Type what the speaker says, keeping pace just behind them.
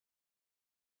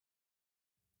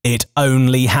It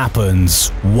only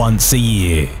happens once a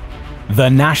year. The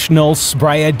National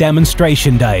Sprayer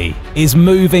Demonstration Day is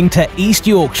moving to East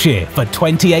Yorkshire for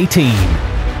 2018.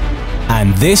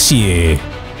 And this year,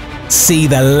 see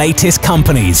the latest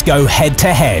companies go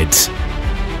head-to-head.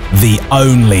 The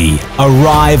only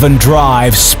Arrive and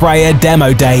Drive Sprayer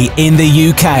Demo Day in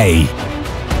the UK.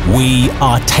 We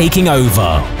are taking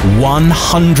over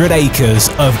 100 acres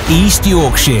of East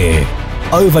Yorkshire.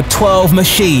 Over 12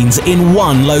 machines in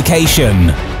one location.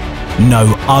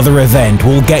 No other event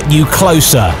will get you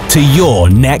closer to your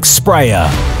next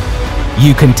sprayer.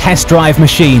 You can test drive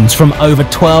machines from over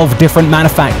 12 different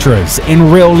manufacturers in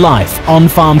real life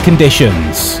on-farm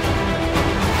conditions.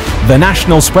 The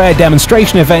National Sprayer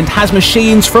Demonstration event has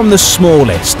machines from the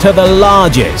smallest to the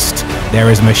largest.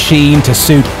 There is a machine to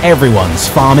suit everyone's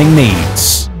farming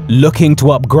needs. Looking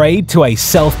to upgrade to a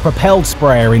self-propelled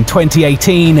sprayer in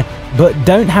 2018, but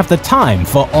don't have the time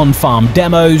for on-farm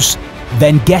demos?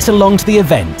 Then get along to the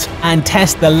event and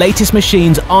test the latest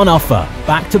machines on offer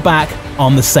back-to-back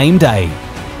on the same day.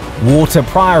 Warter,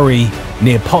 Priory,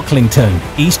 near Pocklington,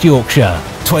 East Yorkshire,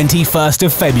 21st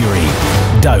of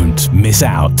February. Don't miss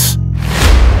out.